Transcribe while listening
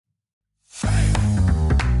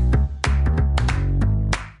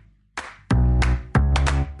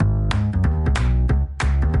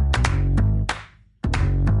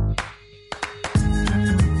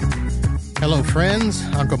friends.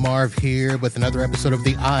 Uncle Marv here with another episode of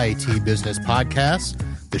the IT Business Podcast,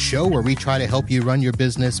 the show where we try to help you run your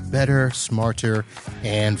business better, smarter,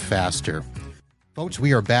 and faster. Folks,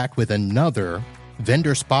 we are back with another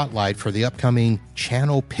vendor spotlight for the upcoming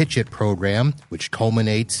Channel PitchIT program, which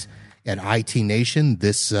culminates at IT Nation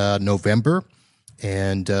this November.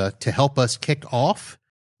 And to help us kick off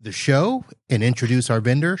the show and introduce our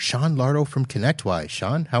vendor, Sean Lardo from ConnectWise.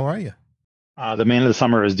 Sean, how are you? The man of the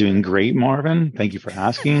summer is doing great, Marvin. Thank you for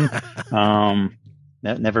asking.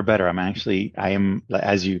 Never better. I am,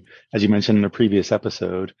 as you mentioned in the previous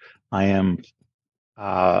episode, I am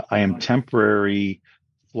temporary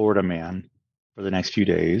Florida man for the next few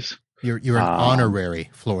days. You're an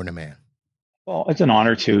honorary Florida man. Well, it's an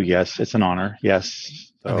honor too. Yes, it's an honor.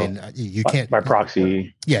 Yes. So, I mean, you can't by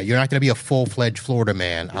proxy. Yeah, you're not going to be a full-fledged Florida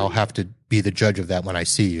man. I'll have to be the judge of that when I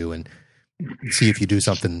see you and see if you do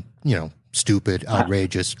something, stupid,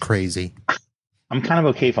 outrageous, crazy. I'm kind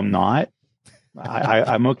of okay if I'm not.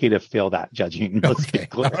 I'm okay to fail that judging. Let's be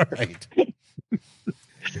clear. All right.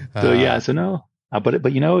 So no. But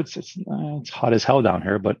it's hot as hell down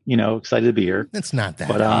here. But excited to be here. It's not that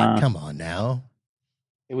hot. Come on now.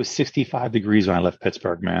 It was 65 degrees when I left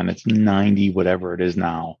Pittsburgh, man. It's 90, whatever it is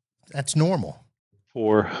now. That's normal.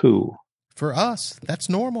 For who? For us. That's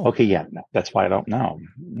normal. Okay, yeah. That's why I don't know.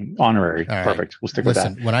 Honorary. Right. Perfect. We'll stick with that.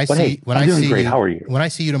 I'm doing great. How are you? When I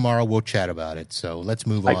see you tomorrow, we'll chat about it. So let's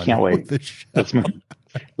move on. I can't wait.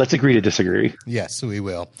 Let's agree to disagree. Yes, we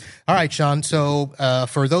will. All right, Sean. So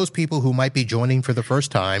for those people who might be joining for the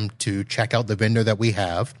first time to check out the vendor that we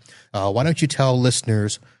have, why don't you tell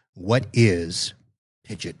listeners what is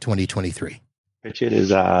PitchIT 2023? PitchIT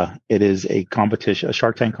is a competition, a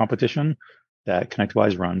Shark Tank competition that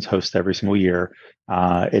ConnectWise runs, hosts every single year.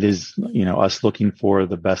 It is, us looking for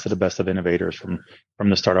the best of innovators from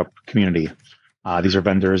the startup community. These are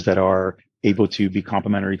vendors that are able to be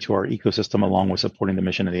complementary to our ecosystem along with supporting the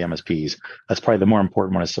mission of the MSPs. That's probably the more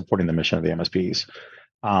important one, is supporting the mission of the MSPs.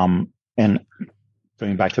 And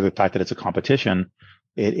going back to the fact that it's a competition,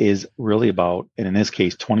 it is really about, and in this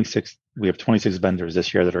case, we have 26 vendors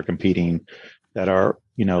this year that are competing, that are,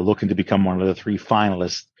 looking to become one of the 3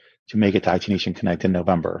 finalists to make it to IT Nation Connect in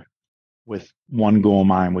November, with one goal in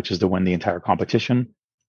mind, which is to win the entire competition.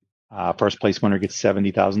 First place winner gets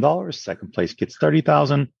 $70,000. Second place gets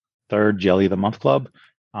 $30,000. Third, Jelly of the Month Club.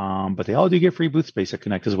 But they all do get free booth space at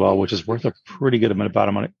Connect as well, which is worth a pretty good amount,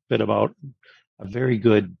 about a very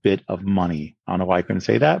good bit of money. I don't know why I couldn't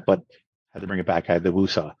say that, but I had to bring it back. I had the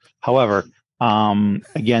WUSA. However,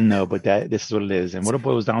 again, though, but this is what it is. And what it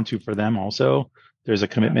boils down to for them also, there's a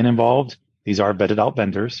commitment involved. These are vetted out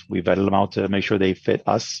vendors. We vetted them out to make sure they fit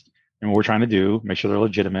us and what we're trying to do, make sure they're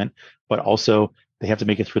legitimate, but also they have to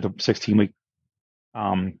make it through the 16-week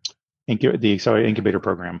incubator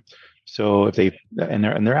program. So if they're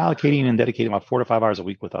allocating and dedicating about 4 to 5 hours a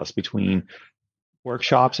week with us, between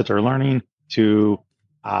workshops that they're learning to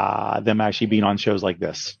them actually being on shows like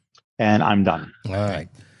this. And I'm done. All right.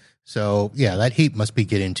 So, yeah, that heat must be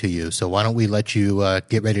getting to you. So why don't we let you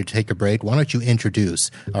get ready to take a break? Why don't you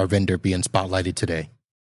introduce our vendor being spotlighted today?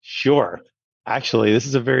 Sure. Actually, this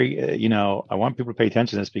is a very, I want people to pay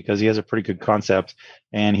attention to this because he has a pretty good concept,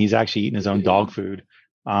 and he's actually eating his own dog food.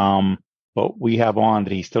 But we have on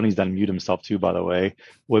that he still needs to unmute himself too, by the way,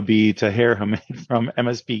 would be Tahir Hamid from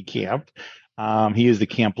MSP Camp. He is the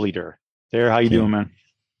camp leader. Tahir, how you doing, man?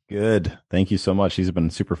 Good. Thank you so much. These have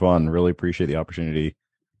been super fun. Really appreciate the opportunity.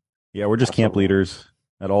 Yeah, we're just camp leaders.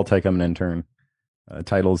 At Alltech, I'm an intern.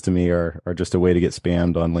 Titles to me are just a way to get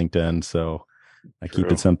spammed on LinkedIn, so I keep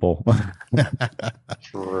it simple.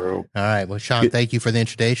 True. All right. Well, Sean, thank you for the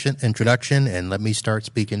introduction, and let me start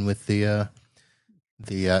speaking with the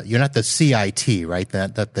you're not the CIT, right?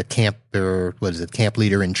 That the camp, or what is it, camp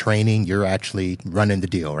leader in training? You're actually running the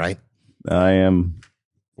deal, right? I am,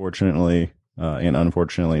 fortunately, and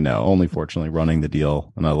unfortunately, no, only fortunately, running the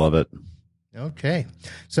deal, and I love it. Okay.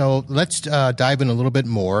 So let's dive in a little bit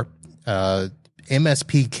more.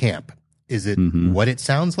 MSP Camp. Is it what it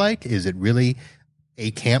sounds like? Is it really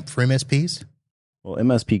a camp for MSPs? Well,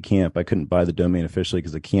 MSP Camp, I couldn't buy the domain officially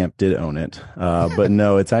because the camp did own it. But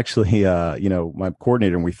no, it's actually, my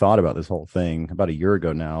coordinator, and we thought about this whole thing about a year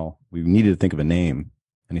ago now. We needed to think of a name.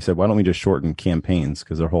 And he said, why don't we just shorten campaigns?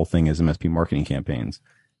 Because their whole thing is MSP marketing campaigns.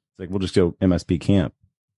 It's like, we'll just go MSP Camp.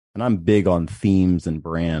 And I'm big on themes and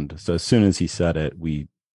brand. So as soon as he said it, we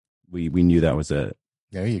knew that was it.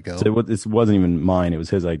 There you go. So it wasn't even mine. It was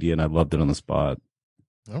his idea, and I loved it on the spot.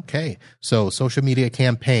 Okay. So social media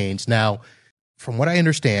campaigns. Now, from what I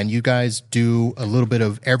understand, you guys do a little bit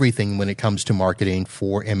of everything when it comes to marketing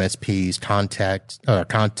for MSPs, content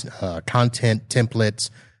templates,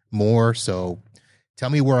 more. So tell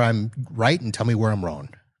me where I'm right and tell me where I'm wrong.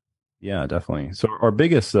 Yeah, definitely. So our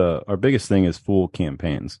biggest thing is full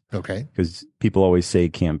campaigns. Okay. Because people always say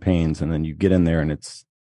campaigns, and then you get in there and it's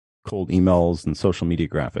cold emails and social media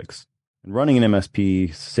graphics. And running an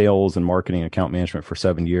MSP, sales and marketing account management for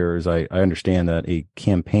 7 years, I understand that a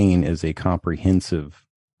campaign is a comprehensive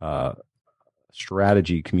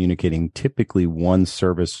strategy communicating typically one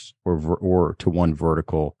service or to one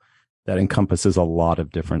vertical that encompasses a lot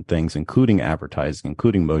of different things, including advertising,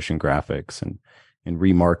 including motion graphics and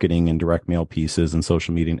remarketing and direct mail pieces and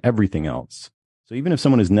social media and everything else. So even if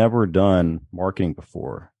someone has never done marketing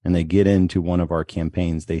before and they get into one of our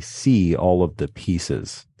campaigns, they see all of the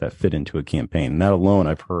pieces that fit into a campaign. And that alone,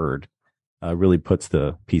 I've heard, really puts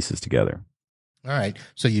the pieces together. All right.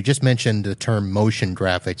 So you just mentioned the term motion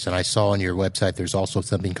graphics, and I saw on your website there's also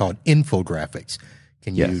something called infographics.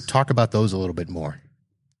 Can you talk about those a little bit more?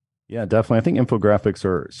 Yeah, definitely. I think infographics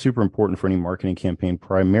are super important for any marketing campaign,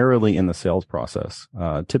 primarily in the sales process.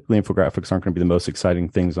 Typically, infographics aren't going to be the most exciting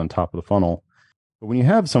things on top of the funnel. But when you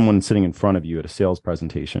have someone sitting in front of you at a sales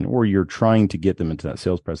presentation, or you're trying to get them into that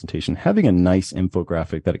sales presentation, having a nice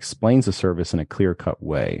infographic that explains the service in a clear-cut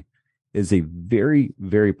way is a very,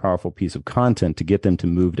 very powerful piece of content to get them to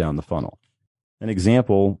move down the funnel. An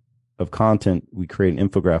example of content we create in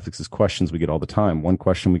infographics is questions we get all the time. One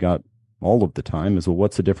question we got all of the time is, well,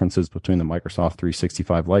 what's the differences between the Microsoft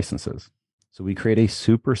 365 licenses? So we create a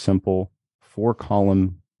super simple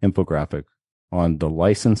 4-column infographic on the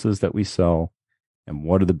licenses that we sell and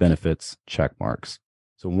what are the benefits, check marks.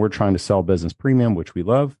 So when we're trying to sell business premium, which we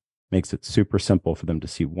love, makes it super simple for them to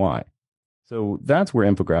see why. So that's where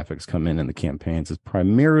infographics come in the campaigns, is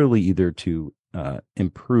primarily either to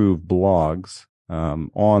improve blogs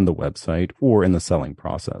on the website or in the selling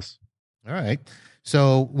process. All right.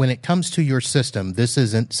 So when it comes to your system, this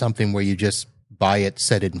isn't something where you just buy it,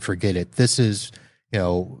 set it, and forget it. This is,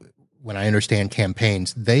 when I understand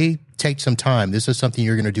campaigns, they take some time. This is something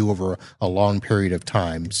you're going to do over a long period of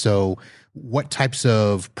time. So what types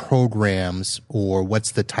of programs, or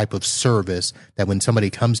what's the type of service that when somebody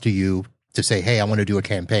comes to you to say, hey, I want to do a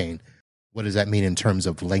campaign, what does that mean in terms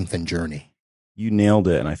of length and journey? You nailed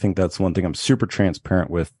it. And I think that's one thing I'm super transparent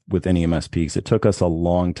with any MSPs. It took us a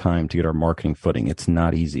long time to get our marketing footing. It's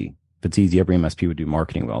not easy. If it's easy, every MSP would do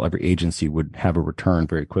marketing well. Every agency would have a return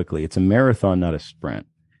very quickly. It's a marathon, not a sprint.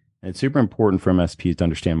 And it's super important for MSPs to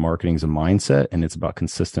understand marketing is a mindset, and it's about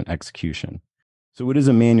consistent execution. So it is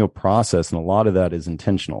a manual process, and a lot of that is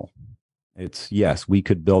intentional. It's, yes, we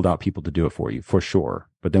could build out people to do it for you, for sure.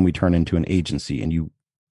 But then we turn into an agency, and you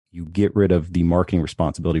get rid of the marketing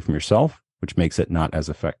responsibility from yourself, which makes it not as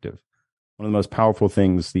effective. One of the most powerful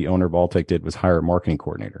things the owner of Alltech did was hire a marketing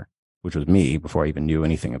coordinator, which was me before I even knew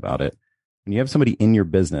anything about it. When you have somebody in your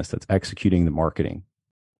business that's executing the marketing,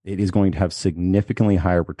 it is going to have significantly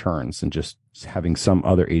higher returns than just having some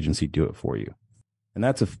other agency do it for you. And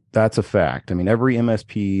that's a fact. I mean, every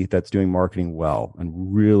MSP that's doing marketing well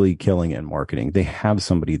and really killing it in marketing, they have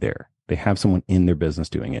somebody there. They have someone in their business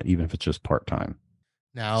doing it, even if it's just part-time.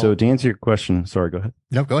 Now, so to answer your question, sorry, go ahead.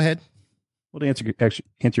 No, go ahead. Well, to answer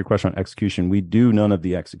your question on execution, we do none of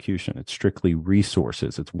the execution. It's strictly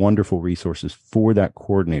resources. It's wonderful resources for that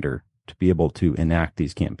coordinator to be able to enact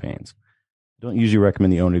these campaigns. I don't usually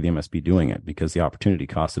recommend the owner of the MSP doing it because the opportunity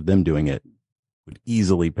cost of them doing it would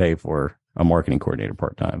easily pay for a marketing coordinator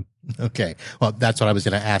part-time. Okay. Well, that's what I was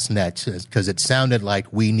going to ask next, because it sounded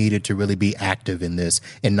like we needed to really be active in this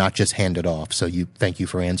and not just hand it off. So thank you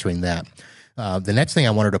for answering that. The next thing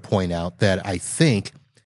I wanted to point out that I think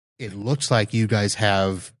it looks like you guys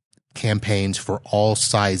have campaigns for all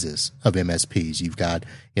sizes of MSPs. You've got,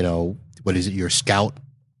 what is it? Your Scout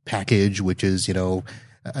package, which is,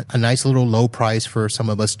 a nice little low price for some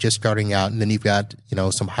of us just starting out. And then you've got,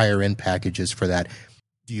 some higher end packages for that.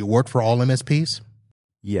 Do you work for all MSPs?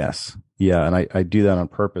 Yes. Yeah. And I do that on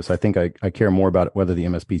purpose. I think I care more about whether the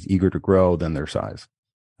MSP is eager to grow than their size.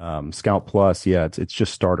 Scout Plus, yeah, it's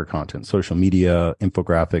just starter content, social media,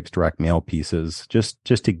 infographics, direct mail pieces, just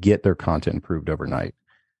to get their content improved overnight.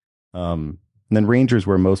 And then Ranger is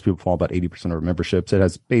where most people fall, about 80% of our memberships. It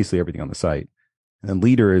has basically everything on the site. And then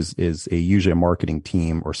Leader is usually a marketing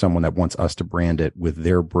team or someone that wants us to brand it with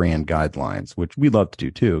their brand guidelines, which we love to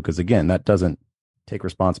do too, because again, that doesn't take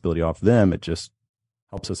responsibility off them. It just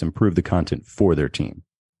helps us improve the content for their team.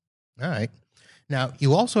 All right. Now,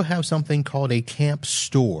 you also have something called a camp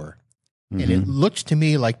store. Mm-hmm. And it looks to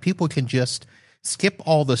me like people can just skip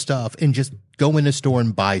all the stuff and just go in the store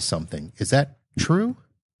and buy something. Is that true?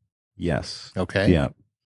 Yes. Okay. Yeah.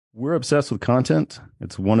 We're obsessed with content.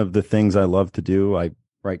 It's one of the things I love to do. I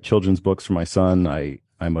write children's books for my son.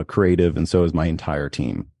 I'm a creative, and so is my entire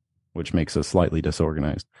team. which makes us slightly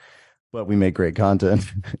disorganized, but we make great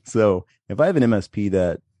content. So if I have an MSP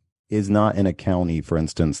that is not in a county, for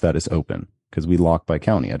instance, that is open, because we lock by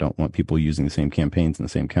county. I don't want people using the same campaigns in the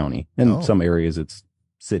same county. In some areas, it's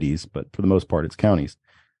cities, but for the most part, it's counties.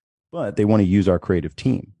 But they want to use our creative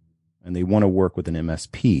team, and they want to work with an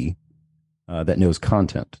MSP that knows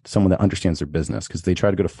content, someone that understands their business, because they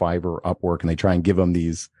try to go to Fiverr or Upwork and they try and give them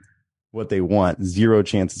what they want. Zero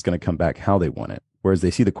chance it's going to come back how they want it. Whereas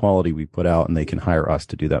they see the quality we put out and they can hire us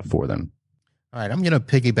to do that for them. All right. I'm going to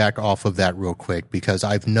piggyback off of that real quick, because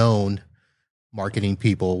I've known marketing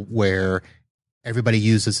people where everybody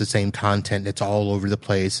uses the same content. It's all over the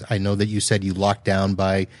place. I know that you said you locked down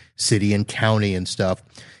by city and county and stuff.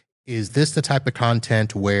 Is this the type of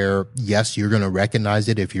content where, yes, you're going to recognize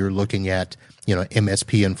it if you're looking at,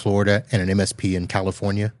 MSP in Florida and an MSP in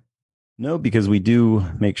California? No, because we do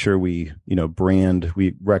make sure we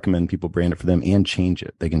recommend people brand it for them and change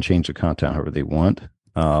it. They can change the content however they want.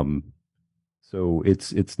 So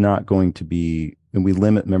it's not going to be, and we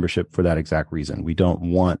limit membership for that exact reason. We don't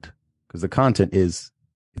want, because the content it's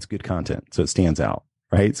good content, so it stands out,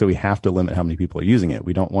 right? So we have to limit how many people are using it.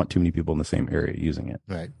 We don't want too many people in the same area using it.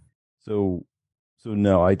 Right. So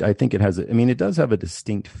no, I think it has, it does have a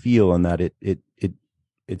distinct feel in that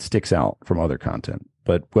it sticks out from other content,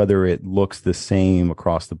 but whether it looks the same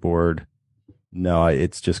across the board, no,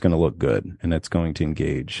 it's just going to look good and it's going to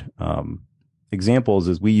engage. Examples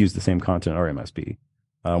is we use the same content in our MSP.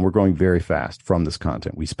 We're growing very fast from this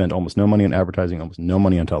content. We spend almost no money on advertising, almost no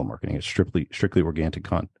money on telemarketing. It's strictly organic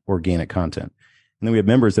content. And then we have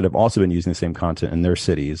members that have also been using the same content in their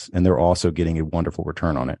cities, and they're also getting a wonderful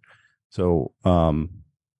return on it. So, kind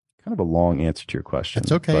of a long answer to your question.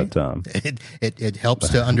 That's okay. But, it helps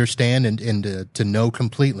to understand and to know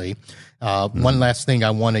completely. One last thing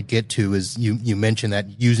I want to get to is you mentioned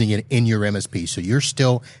that using it in your MSP. So you're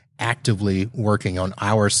still actively working on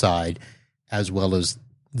our side as well as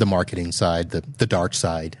the marketing side, the dark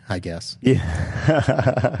side, I guess.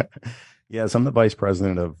 Yeah. Yes, I'm the vice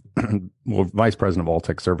president of all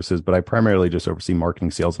tech services, but I primarily just oversee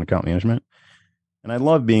marketing, sales, and account management. And I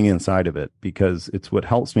love being inside of it because it's what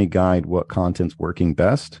helps me guide what content's working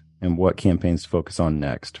best and what campaigns to focus on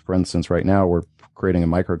next. For instance, right now we're creating a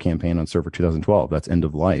micro campaign on Server 2012. That's end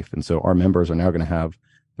of life. And so our members are now going to have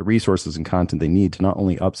the resources and content they need to not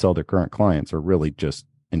only upsell their current clients or really just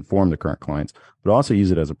inform the current clients, but also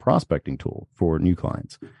use it as a prospecting tool for new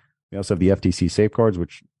clients. We also have the FTC safeguards,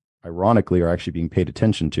 which ironically are actually being paid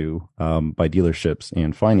attention to by dealerships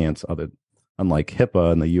and finance, unlike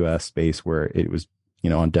HIPAA in the US space where it was,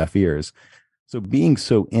 on deaf ears. So being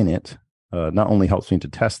so in it not only helps me to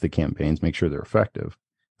test the campaigns, make sure they're effective,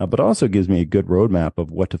 but also gives me a good roadmap of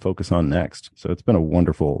what to focus on next. So it's been a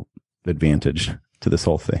wonderful advantage to this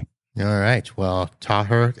whole thing. All right. Well,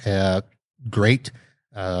 Taher, great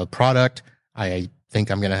product. I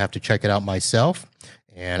think I'm going to have to check it out myself.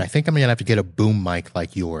 And I think I'm going to have to get a boom mic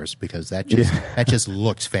like yours because that just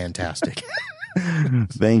looks fantastic.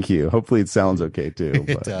 Thank you. Hopefully it sounds okay too.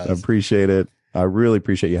 It does. I appreciate it. I really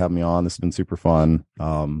appreciate you having me on. This has been super fun.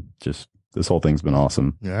 This whole thing's been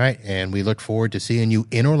awesome. All right. And we look forward to seeing you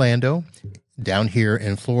in Orlando, down here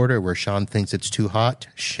in Florida where Sean thinks it's too hot.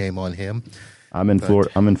 Shame on him. I'm in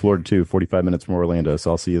Florida too, 45 minutes from Orlando.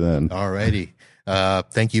 So I'll see you then. All righty.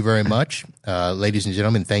 Thank you very much. Ladies and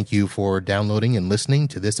gentlemen, thank you for downloading and listening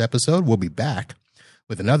to this episode. We'll be back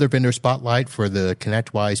with another vendor spotlight for the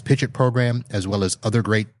ConnectWise PitchIT program, as well as other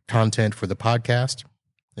great content for the podcast.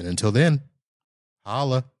 And until then,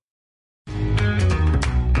 holla.